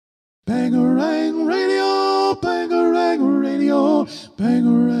Bangarang Radio, Bangarang Radio,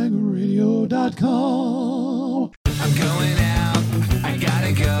 bangarangradio.com. I'm going out, I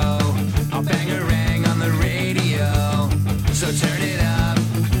gotta go. I'll bangarang on the radio. So turn it up,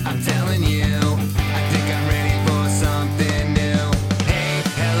 I'm telling you. I think I'm ready for something new. Hey,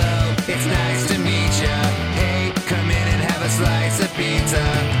 hello, it's nice to meet ya. Hey, come in and have a slice of pizza.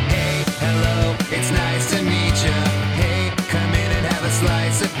 Hey, hello, it's nice to meet ya. Hey, come in and have a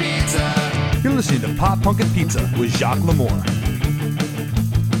slice of pizza. You're listening to Pop Punk and Pizza with Jacques Lamour.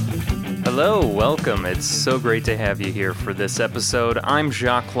 Hello, welcome. It's so great to have you here for this episode. I'm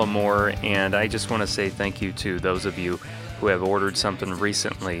Jacques Lamour, and I just want to say thank you to those of you who have ordered something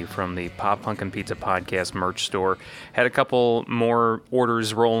recently from the Pop Punk and Pizza podcast merch store. Had a couple more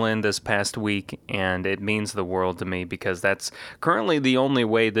orders roll in this past week, and it means the world to me because that's currently the only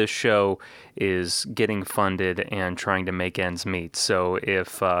way this show is getting funded and trying to make ends meet. So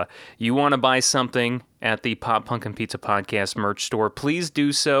if you want to buy something at the Pop Punk and Pizza podcast merch store, please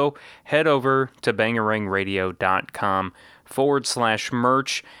do so. Head over to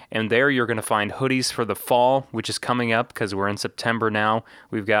bangarangradio.com/merch, and there you're going to find hoodies for the fall, which is coming up because we're in September now.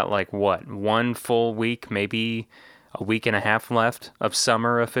 We've got one full week, maybe a week and a half left of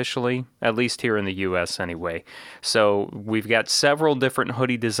summer officially, at least here in the U.S. anyway. So we've got several different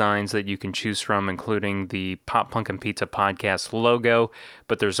hoodie designs that you can choose from, including the Pop Punk and Pizza podcast logo,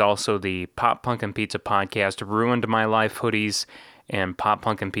 but there's also the Pop Punk and Pizza podcast Ruined My Life hoodies and Pop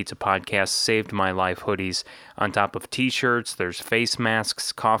Punk and Pizza podcast Saved My Life hoodies. On top of t-shirts, there's face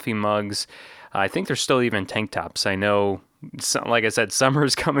masks, coffee mugs. I think there's still even tank tops. I know, like I said, summer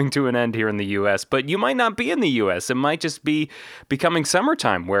is coming to an end here in the U.S., but you might not be in the U.S. It might just be becoming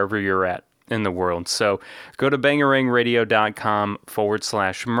summertime wherever you're at in the world. So go to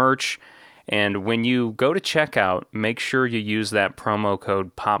bangarangradio.com/merch. And when you go to checkout, make sure you use that promo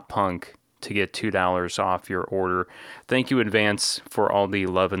code POPPUNK to get $2 off your order. Thank you in advance for all the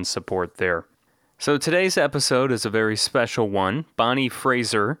love and support there. So today's episode is a very special one. Bonnie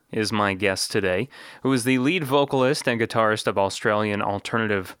Fraser is my guest today, who is the lead vocalist and guitarist of Australian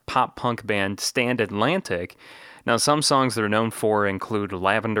alternative pop punk band Stand Atlantic. Now, some songs they're known for include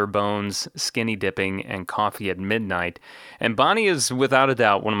Lavender Bones, Skinny Dipping, and Coffee at Midnight. And Bonnie is, without a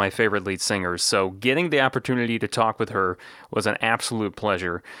doubt, one of my favorite lead singers, so getting the opportunity to talk with her was an absolute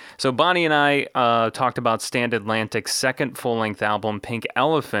pleasure. So Bonnie and I talked about Stand Atlantic's second full-length album, Pink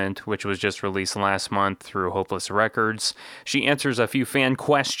Elephant, which was just released last month through Hopeless Records. She answers a few fan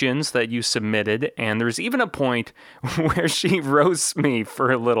questions that you submitted, and there's even a point where she roasts me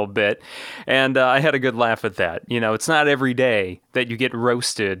for a little bit, and I had a good laugh at that. You know, it's not every day that you get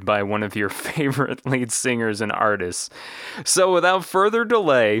roasted by one of your favorite lead singers and artists. So without further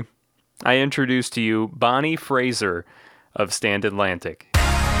delay, I introduce to you Bonnie Fraser of Stand Atlantic.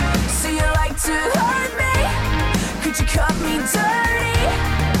 So you like to hurt me? Could you cut me dirty?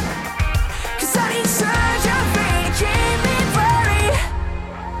 'Cause I need surgery to keep me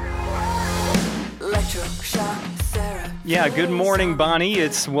blurry. Electroshock therapy. Yeah, good morning, Bonnie.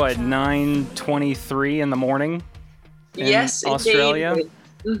 It's 9:23 in the morning in Yes, Australia? indeed.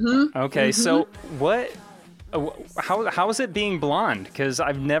 Mm-hmm. Okay, so how is it being blonde? Because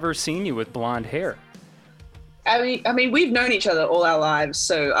I've never seen you with blonde hair. I mean, we've known each other all our lives,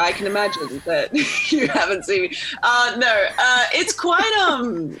 so I can imagine that you haven't seen me. It's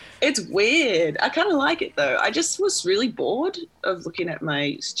quite it's weird. I kind of like it though. I just was really bored of looking at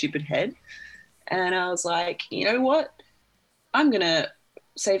my stupid head, and I was like, you know what? I'm gonna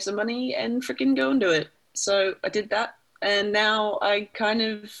save some money and freaking go and do it. So I did that, and now I kind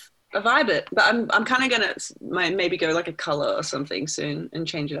of vibe it. But I'm kind of gonna maybe go like a color or something soon and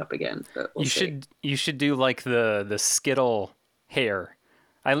change it up again. But we'll see. You should do like the Skittle hair.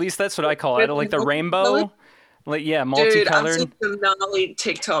 At least that's what I call it. Like the rainbow. Like Dude, multicolored. I've seen some gnarly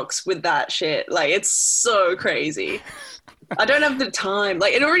TikToks with that shit. Like, it's so crazy. I don't have the time.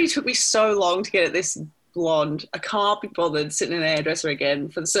 Like, it already took me so long to get it this blonde. I can't be bothered sitting in an hairdresser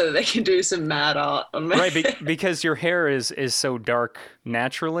again so that they can do some mad art on me. Right, because your hair is so dark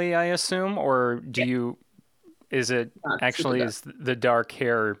naturally, I assume, or is it actually is the dark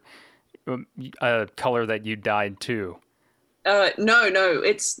hair a color that you dyed too? No,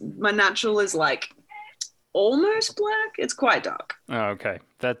 it's my natural is like almost black. It's quite dark. Oh, okay.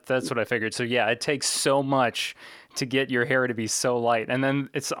 That's what I figured. So yeah, it takes so much to get your hair to be so light. And then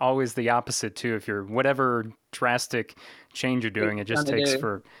it's always the opposite too. If you're whatever drastic change you're doing, it just takes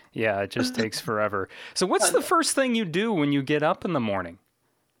takes forever. So what's the first thing you do when you get up in the morning?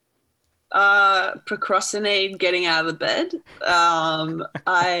 Procrastinate getting out of the bed. I'll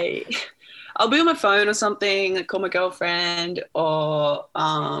be on my phone or something, call my girlfriend, or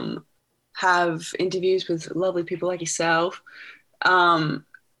have interviews with lovely people like yourself.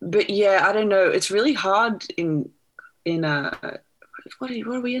 But yeah, I don't know. It's really hard in what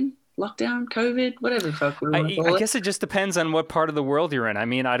are we in? Lockdown, COVID, whatever the fuck we want to call it. I guess it just depends on what part of the world you're in. I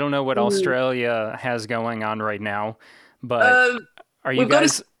mean, I don't know what Australia has going on right now, but are you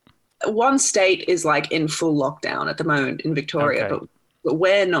guys? One state is like in full lockdown at the moment in Victoria, Okay. but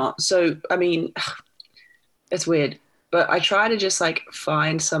we're not. So I mean, it's weird. But I try to just like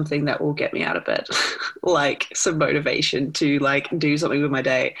find something that will get me out of bed, like some motivation to like do something with my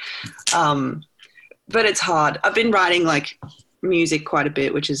day. But it's hard. I've been writing like music quite a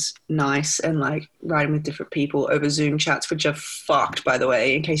bit, which is nice, and like writing with different people over Zoom chats, which are fucked, by the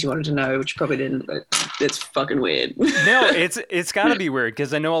way, in case you wanted to know, which you probably didn't, but it's fucking weird. No, it's got to be weird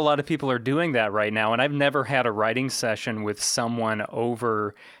because I know a lot of people are doing that right now, and I've never had a writing session with someone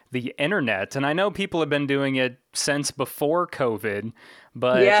over the internet, and I know people have been doing it since before COVID,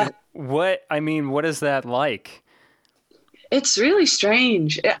 but Yeah. what is that like? It's really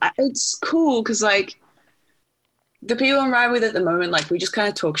strange. It's cool because like the people I'm riding with at the moment, like we just kind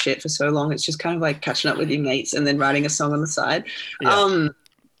of talk shit for so long. It's just kind of like catching up with your mates and then writing a song on the side. Yeah.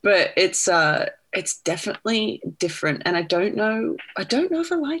 But it's definitely different, and I don't know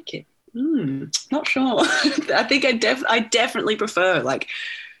if I like it. Not sure. I think I definitely prefer like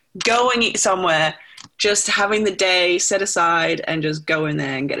going somewhere, just having the day set aside and just go in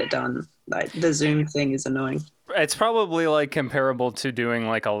there and get it done. Like the Zoom thing is annoying. It's probably like comparable to doing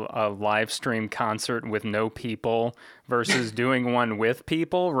like a live stream concert with no people versus doing one with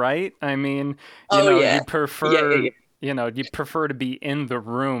people, right? I mean, you prefer, you prefer to be in the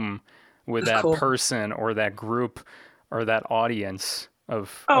room with that course. person or that group or that audience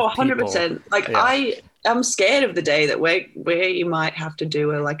of Oh, of people. 100%. Like Yeah. I'm scared of the day that where you might have to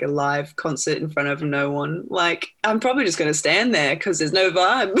do a live concert in front of no one. Like I'm probably just going to stand there because there's no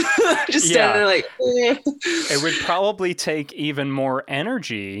vibe. Just stand there like, It would probably take even more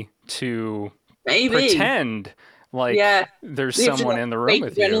energy to maybe pretend like there's You have to, someone like, in the room fake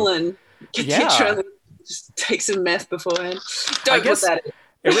with you. adrenaline. Get the Yeah. adrenaline. Just take some meth beforehand. Don't guess- put that in.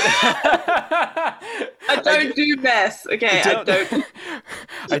 It would- I don't do meth. Okay, I don't.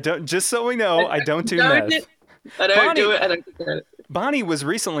 I don't. Just so we know, I don't do don't meth. I don't Bonnie- do it. I don't do it. Bonnie was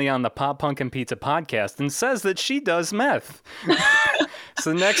recently on the Pop Punk and Pizza podcast and says that she does meth.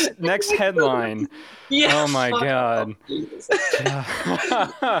 So next headline. Yeah. Oh my fuck God. off, Jesus.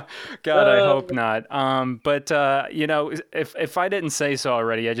 God, I hope not. But if I didn't say so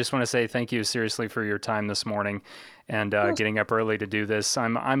already, I just want to say thank you seriously for your time this morning and getting up early to do this.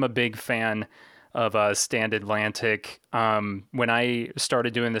 I'm a big fan of Stand Atlantic. When I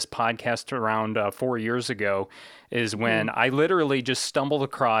started doing this podcast around 4 years ago, is when I literally just stumbled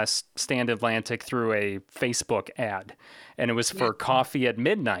across Stand Atlantic through a Facebook ad, and it was for coffee at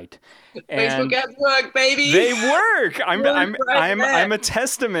midnight. And Facebook ads work, baby. they work. I'm Right there. a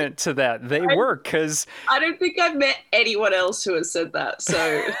testament to that. They work because I don't think I've met anyone else who has said that.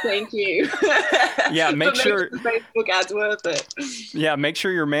 So thank you. Yeah, make For sure- making the Facebook ads worth it. make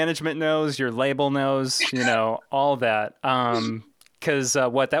sure your management knows, your label knows, all that. Because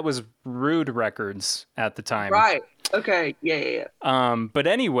that was Rude Records at the time. Right. Okay. Yeah. But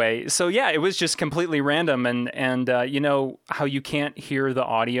anyway, so yeah, it was just completely random, and you know how you can't hear the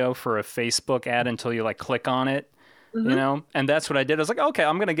audio for a Facebook ad until you like click on it, and that's what I did. I was like, okay,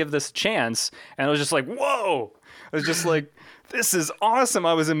 I'm gonna give this a chance, and I was just like, whoa! I was just like, this is awesome.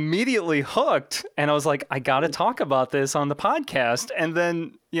 I was immediately hooked, and I was like, I gotta talk about this on the podcast, and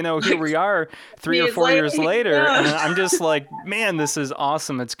then here we are 3 or 4 years later, and I'm just like, man, this is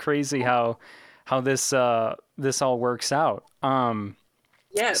awesome. It's crazy how this all works out.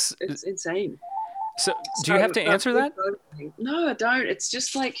 Yes, it's insane. So do you have to answer that? No, I don't. It's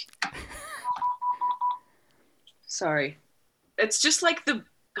just like, sorry, it's just like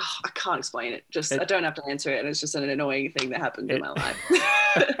I can't explain it. I don't have to answer it, and it's just an annoying thing that happened in my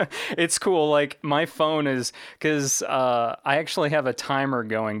life. It's cool. Like my phone is, because I actually have a timer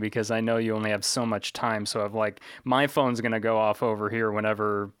going because I know you only have so much time. So I've like, my phone's going to go off over here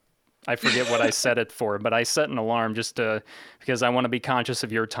whenever I forget what I set it for, but I set an alarm because I want to be conscious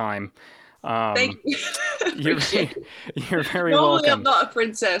of your time. Thank you. You're very Normally, welcome. I'm not a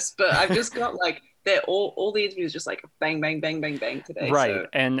princess, but I've just got like they're all the interviews just like bang, bang, bang, bang, bang today. Right,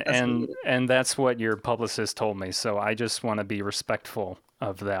 so and that's what your publicist told me. So I just want to be respectful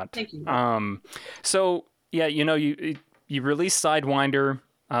of that. Thank you. So yeah, you released Sidewinder,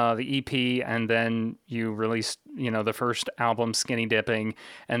 the EP, and then you released the first album, Skinny Dipping,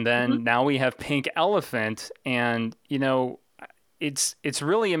 and then now we have Pink Elephant, and it's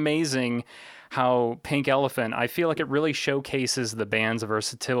really amazing how Pink Elephant, I feel like it really showcases the band's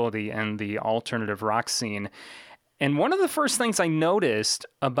versatility and the alternative rock scene. And one of the first things I noticed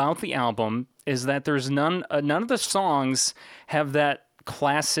about the album is that there's none of the songs have that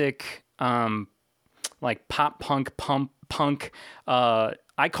classic like pop punk.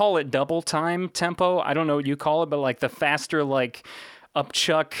 I call it double time tempo. I don't know what you call it, but like the faster like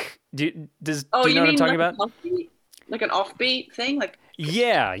upchuck. Do you know what I'm talking about? Offbeat? Like an offbeat thing, like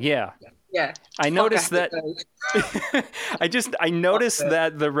yeah. I noticed that. I noticed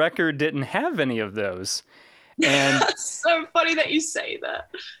that the record didn't have any of those. And that's so funny that you say that.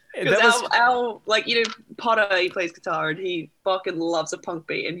 Because Al, like, you know, Potter, he plays guitar and he fucking loves a punk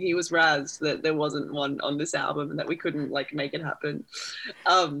beat, and he was razzed that there wasn't one on this album and that we couldn't like make it happen.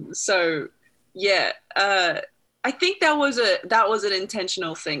 So yeah, I think that was an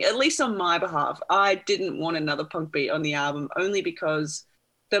intentional thing, at least on my behalf. I didn't want another punk beat on the album, only because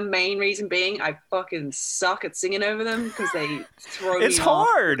the main reason being I fucking suck at singing over them because they throw me off. It's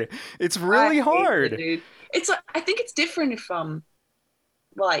hard. It's really hard, dude. I think it's different if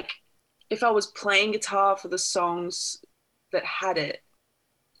like if I was playing guitar for the songs that had it,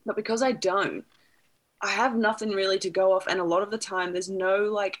 but because I don't, I have nothing really to go off, and a lot of the time there's no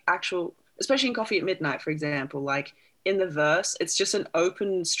like actual, especially in Coffee at Midnight, for example, like in the verse it's just an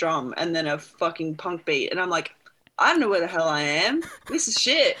open strum and then a fucking punk beat, and I'm like, I don't know where the hell I am. This is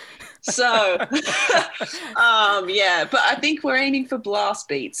shit. So, yeah, but I think we're aiming for blast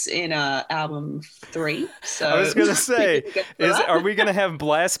beats in album 3. So I was gonna say, are we gonna have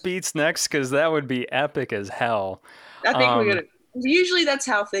blast beats next? Because that would be epic as hell. I think we're gonna. Usually, that's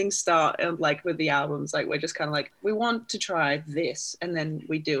how things start. Like with the albums, like we're just kind of like, we want to try this, and then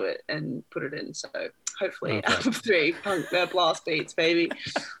we do it and put it in. So hopefully, album 3, punk blast beats, baby.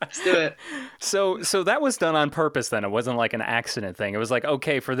 Let's do it. So that was done on purpose. Then it wasn't like an accident thing. It was like,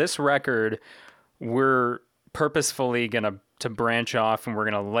 okay, for this record, we're purposefully gonna branch off, and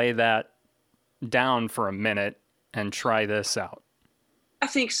we're gonna lay that down for a minute and try this out. I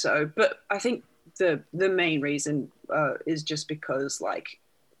think so, but I think the main reason is just because like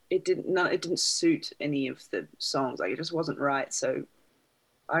it didn't suit any of the songs. Like it just wasn't right. So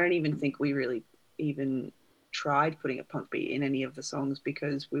I don't even think we really even tried putting a punk beat in any of the songs,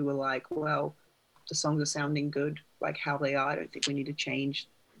 because we were like, well, the songs are sounding good like how they are. I don't think we need to change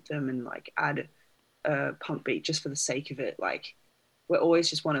them and like add a punk beat just for the sake of it. Like we always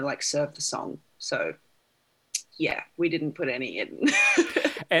just want to like serve the song. So yeah, we didn't put any in.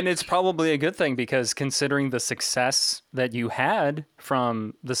 And it's probably a good thing, because considering the success that you had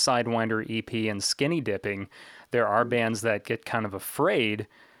from the Sidewinder EP and Skinny Dipping, there are bands that get kind of afraid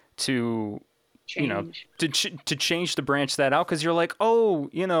to Change. You know, to change, to branch that out, because you're like, oh,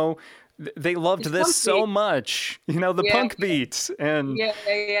 you know, they loved this so much, you know, the punk beats. And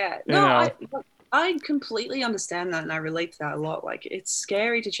no, I completely understand that, and I relate to that a lot. Like, it's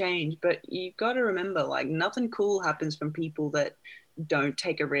scary to change, but you've got to remember, like, nothing cool happens from people that don't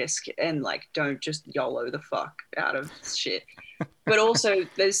take a risk and like don't just YOLO the fuck out of shit. But also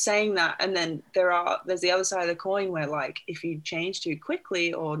there's saying that, and then there's the other side of the coin where like if you change too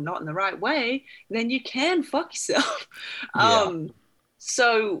quickly or not in the right way, then you can fuck yourself.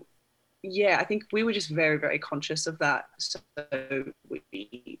 So yeah, I think we were just very, very conscious of that. So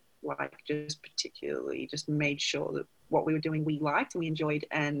we like just particularly just made sure that what we were doing we liked and we enjoyed,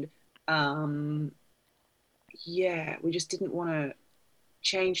 and yeah, we just didn't want to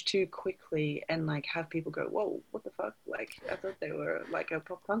change too quickly and like have people go, whoa, what the fuck, like I thought they were like a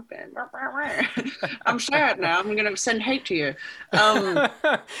pop punk band. I'm sad now, I'm gonna send hate to you,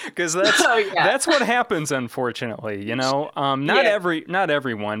 because that's what happens, unfortunately, you know. Not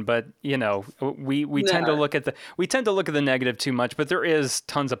everyone, but you know, we tend to look at the negative too much, but there is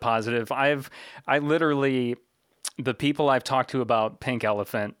tons of positive. I literally, the people I've talked to about Pink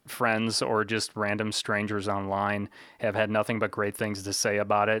Elephant, friends or just random strangers online, have had nothing but great things to say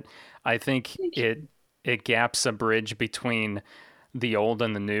about it. I think it gaps a bridge between the old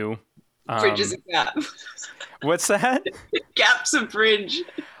and the new. Bridge is a gap. What's that? Gaps a bridge.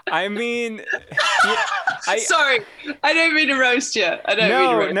 I mean, sorry, I don't mean to roast you.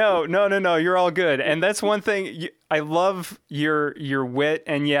 No, you're all good. And that's one thing. I love your wit,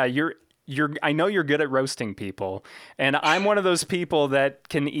 and yeah, I know you're good at roasting people, and I'm one of those people that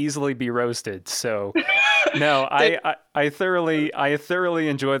can easily be roasted. So no, I thoroughly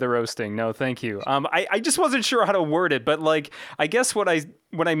enjoy the roasting. No, thank you. I just wasn't sure how to word it, but like, I guess what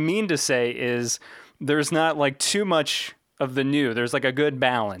I mean to say is there's not like too much of the new. There's like a good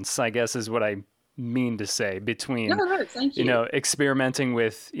balance, I guess, is what I mean to say, between, thank you. You know, experimenting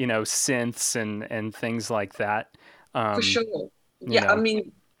with, you know, synths and things like that. For sure. Yeah, I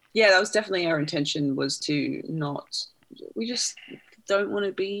mean, yeah, that was definitely our intention, was to not, we just don't want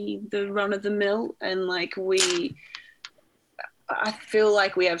to be the run of the mill. And like, I feel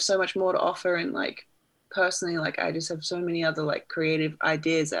like we have so much more to offer. And like, personally, like I just have so many other like creative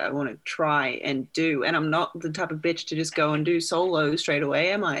ideas that I want to try and do. And I'm not the type of bitch to just go and do solo straight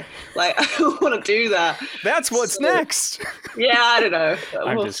away, am I? Like, I don't want to do that. That's what's next. Yeah, I don't know.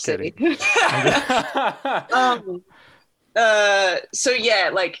 I'm We'll just see. kidding. So yeah,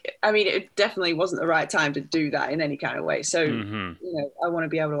 like, I mean, it definitely wasn't the right time to do that in any kind of way. So, Mhm. you know, I want to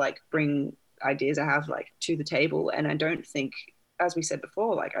be able to like bring ideas I have like to the table. And I don't think, as we said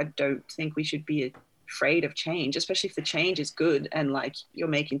before, like, I don't think we should be afraid of change, especially if the change is good and like you're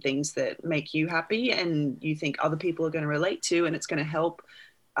making things that make you happy and you think other people are going to relate to, and it's going to help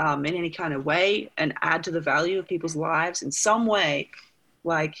in any kind of way and add to the value of people's lives in some way.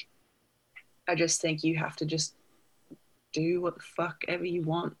 Like, I just think you have to just do what the fuck ever you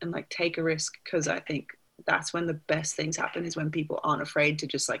want and like take a risk, because I think that's when the best things happen, is when people aren't afraid to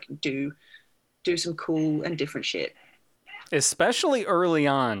just like do some cool and different shit. Especially early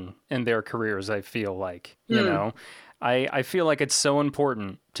on in their careers, I feel like, you know, I feel like it's so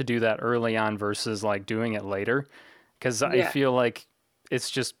important to do that early on versus like doing it later, because I feel like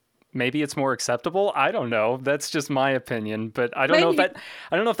it's just, maybe it's more acceptable. I don't know. That's just my opinion, but I don't know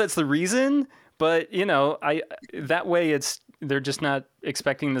if that's the reason. But you know, that way they're just not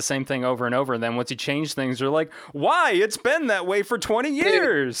expecting the same thing over and over. And then once you change things, they're like, why? It's been that way for 20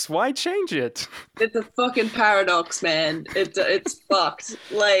 years. Why change it? It's a fucking paradox, man. It's fucked.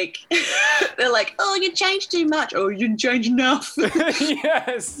 Like, they're like, oh, you changed too much. Oh, you didn't change enough.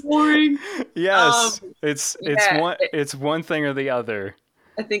 Yes. Boring. Yes. It's one thing or the other.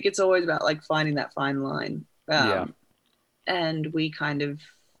 I think it's always about like finding that fine line. And we kind of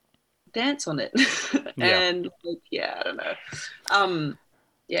dance on it. And like, I don't know.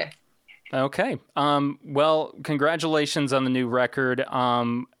 Okay. Well, congratulations on the new record.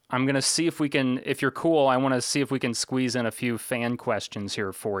 I'm going to see if we can, if you're cool, I want to see if we can squeeze in a few fan questions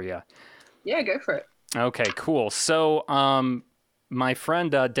here for you. Yeah, go for it. Okay, cool. So, my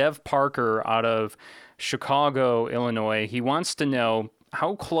friend Dev Parker out of Chicago, Illinois, he wants to know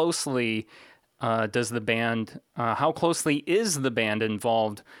how closely how closely is the band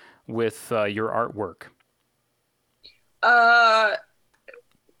involved with your artwork?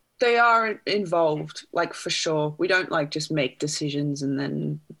 They are involved, like, for sure. We don't like just make decisions and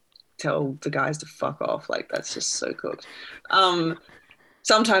then tell the guys to fuck off. Like, that's just so cooked.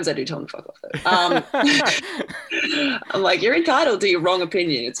 Sometimes I do tell them to fuck off, though. I'm like, you're entitled to your wrong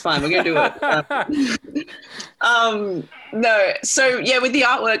opinion. It's fine. We're going to do it. No. So, yeah, with the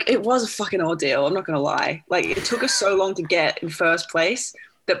artwork, it was a fucking ordeal. I'm not going to lie. Like, it took us so long to get in first place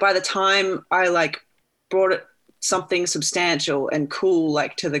that by the time I, like, brought it something substantial and cool,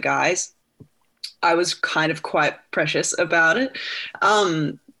 like, to the guys, I was kind of quite precious about it.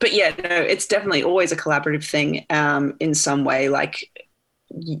 But, yeah, no, it's definitely always a collaborative thing in some way. Like,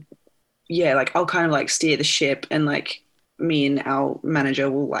 yeah, like I'll kind of like steer the ship, and like me and our manager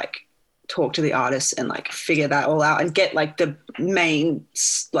will like talk to the artists and like figure that all out and get like the main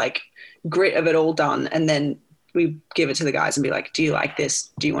like grit of it all done, and then we give it to the guys and be like, do you like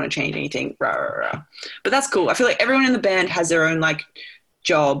this? Do you want to change anything? Rah, rah, rah. But that's cool. I feel like everyone in the band has their own like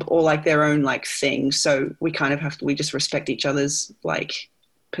job or like their own like thing, so we kind of we just respect each other's like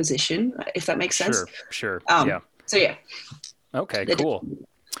position, if that makes sense. Sure. Yeah. So yeah. Okay, cool.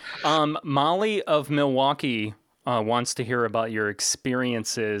 Molly of Milwaukee wants to hear about your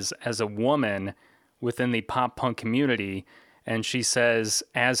experiences as a woman within the pop punk community. And she says,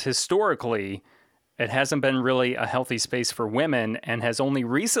 as historically, it hasn't been really a healthy space for women and has only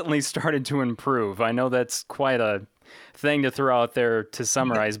recently started to improve. I know that's quite a thing to throw out there to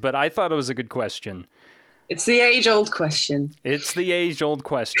summarize, but I thought it was a good question. It's the age-old question. It's the age-old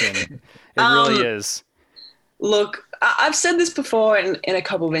question. It really is. Look, I've said this before in a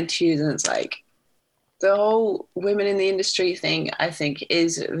couple of interviews, and it's like the whole women in the industry thing, I think,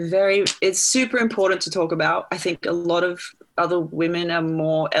 it's super important to talk about. I think a lot of other women are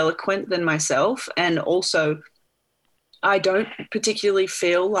more eloquent than myself. And also, I don't particularly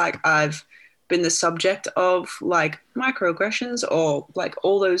feel like I've been the subject of like microaggressions or like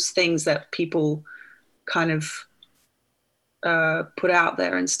all those things that people kind of put out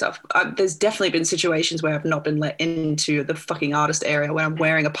there and stuff. There's definitely been situations where I've not been let into the fucking artist area when I'm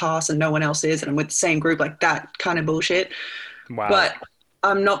wearing a pass and no one else is, and I'm with the same group, like that kind of bullshit. Wow. But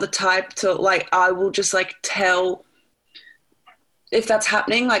I'm not the type to like, I will just like tell if that's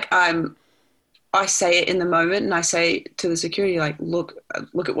happening. Like I say it in the moment, and I say to the security, like, look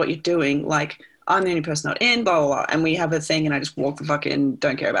at what you're doing. Like, I'm the only person not in, blah, blah, blah. And we have a thing and I just walk the fuck in,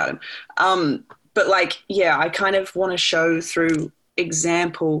 don't care about him. But like, yeah, I kind of want to show through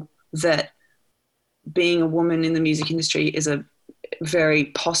example that being a woman in the music industry is a very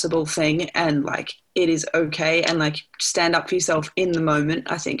possible thing, and like it is okay, and like stand up for yourself in the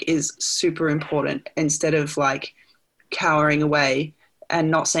moment, I think is super important, instead of like cowering away and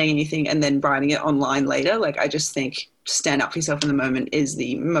not saying anything and then writing it online later. Like I just think stand up for yourself in the moment is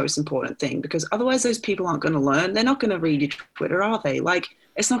the most important thing, because otherwise those people aren't going to learn. They're not going to read your Twitter, are they? Like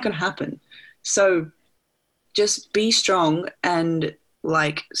it's not going to happen. So just be strong and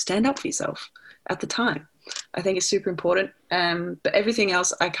like stand up for yourself at the time. I think it's super important. But everything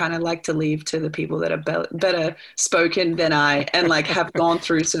else I kind of like to leave to the people that are better spoken than I, and like have gone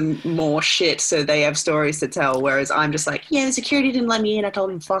through some more shit, so they have stories to tell. Whereas I'm just like, yeah, the security didn't let me in. I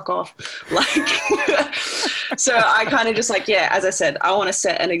told him fuck off. Like, so I kind of just like, yeah, as I said, I want to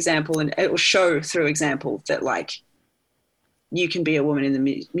set an example, and it will show through example that like you can be a woman in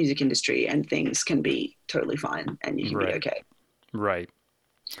the music industry and things can be totally fine and you can be okay. Right.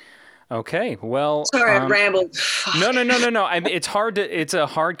 Okay, well... Sorry, I rambled. No. I mean, it's a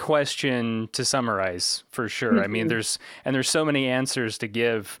hard question to summarize, for sure. Mm-hmm. I mean, there's so many answers to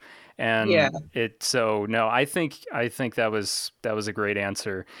give, and I think that was a great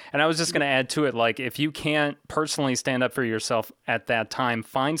answer. And I was just going to add to it, like, if you can't personally stand up for yourself at that time,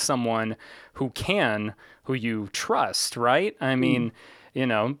 find someone who you trust, right? I mean, you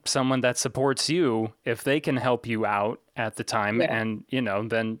know, someone that supports you, if they can help you out at the time, and, you know,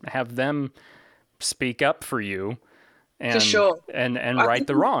 then have them speak up for you and, for sure. and right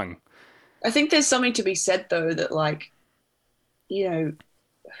the wrong. I think there's something to be said though, that like, you know,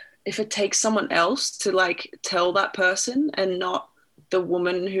 if it takes someone else to like tell that person and not the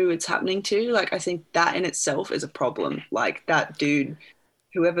woman who it's happening to, like, I think that in itself is a problem. Like that dude,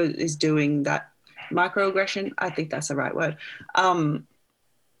 whoever is doing that microaggression, I think that's the right word.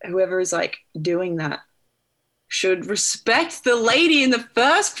 Whoever is like doing that should respect the lady in the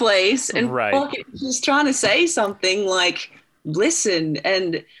first place, and fucking just trying to say something, like listen,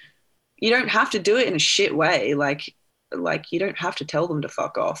 and you don't have to do it in a shit way. Like you don't have to tell them to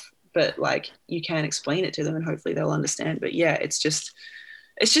fuck off, but like you can explain it to them and hopefully they'll understand. But yeah, it's just,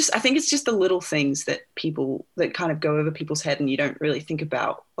 I think it's just the little things that kind of go over people's head and you don't really think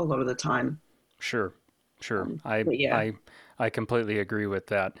about a lot of the time. Sure. I completely agree with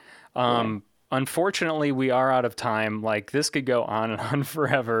that. Unfortunately, we are out of time. Like, this could go on and on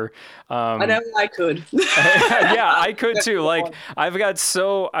forever. I know I could. Yeah, I could too. Like, I've got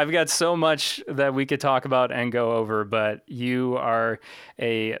so much that we could talk about and go over, but you are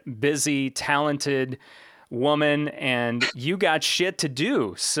a busy, talented woman, and you got shit to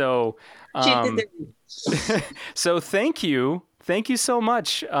do. So, so thank you. Thank you so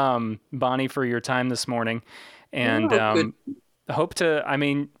much, Bonnie, for your time this morning. And hope to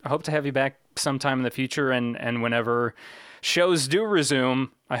have you back sometime in the future, and whenever shows do resume,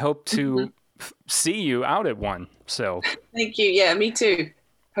 I hope to see you out at one. So thank you. Yeah, me too.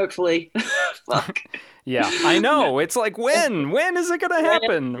 Hopefully. Fuck. Yeah, I know. It's like, when is it going to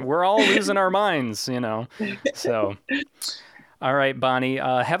happen? We're all losing our minds, you know? So, all right, Bonnie,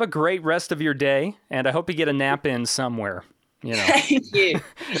 have a great rest of your day, and I hope you get a nap in somewhere. You know. Thank you.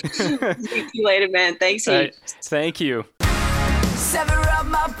 See you later, man. Thanks. Thank you. Sever up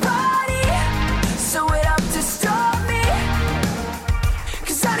my body, sew it up to stop me,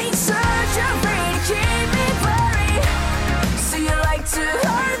 'cause I need surgery to keep me blurry. So you like to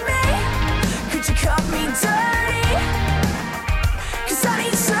hurt me, could you cut me dirty, 'cause I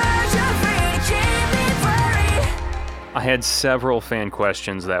need surgery to keep me blurry. I had several fan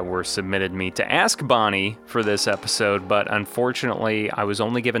questions that were submitted me to ask Bonnie for this episode, but unfortunately I was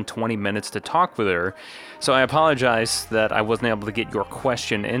only given 20 minutes to talk with her. So I apologize that I wasn't able to get your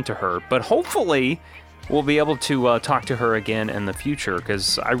question into her, but hopefully we'll be able to talk to her again in the future,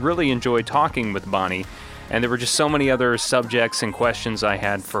 because I really enjoyed talking with Bonnie, and there were just so many other subjects and questions I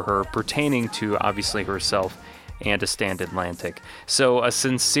had for her pertaining to obviously herself and to Stand Atlantic. So a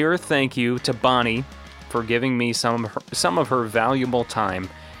sincere thank you to Bonnie for giving me some of her valuable time,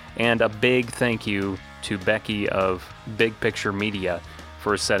 and a big thank you to Becky of Big Picture Media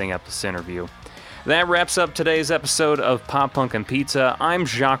for setting up this interview. That wraps up today's episode of Pop Punk and Pizza. I'm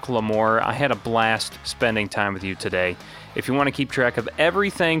Jacques Lamour. I had a blast spending time with you today. If you want to keep track of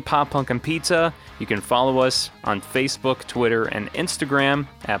everything Pop Punk and Pizza, you can follow us on Facebook, Twitter, and Instagram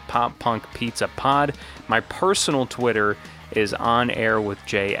at Pop Punk Pizza Pod. My personal Twitter is On Air with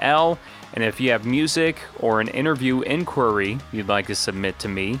JL. And if you have music or an interview inquiry you'd like to submit to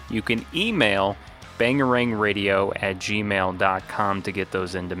me, you can email bangarangradio@gmail.com to get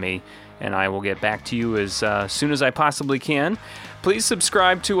those into me, and I will get back to you as soon as I possibly can. Please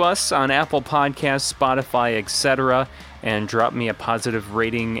subscribe to us on Apple Podcasts, Spotify, etc., and drop me a positive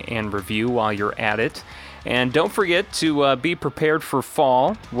rating and review while you're at it. And don't forget to be prepared for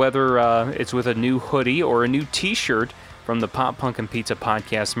fall, whether it's with a new hoodie or a new t-shirt from the Pop Punk and Pizza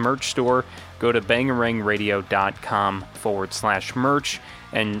Podcast merch store. Go to bangarangradio.com/merch,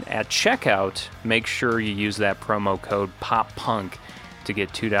 and at checkout, make sure you use that promo code POPPUNK to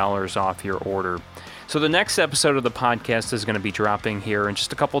get $2 off your order. So the next episode of the podcast is going to be dropping here in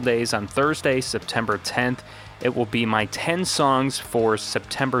just a couple days on Thursday, September 10th. It will be my 10 songs for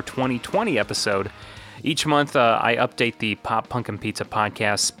September 2020 episode. Each month, I update the Pop Punk and Pizza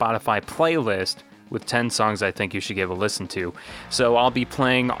Podcast Spotify playlist with 10 songs I think you should give a listen to. So I'll be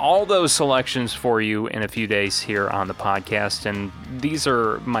playing all those selections for you in a few days here on the podcast, and these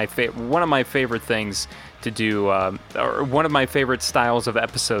are one of my favorite things to do, or one of my favorite styles of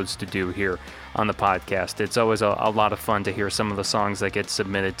episodes to do here on the podcast. It's always a lot of fun to hear some of the songs that get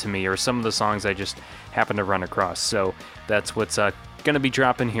submitted to me, or some of the songs I just happen to run across. So that's what's going to be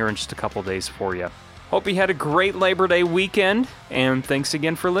dropping here in just a couple days for you. Hope you had a great Labor Day weekend, and thanks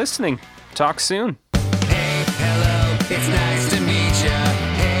again for listening. Talk soon. Hey, hello, it's nice to meet ya.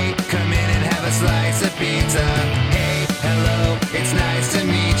 Hey, come in and have a slice of pizza.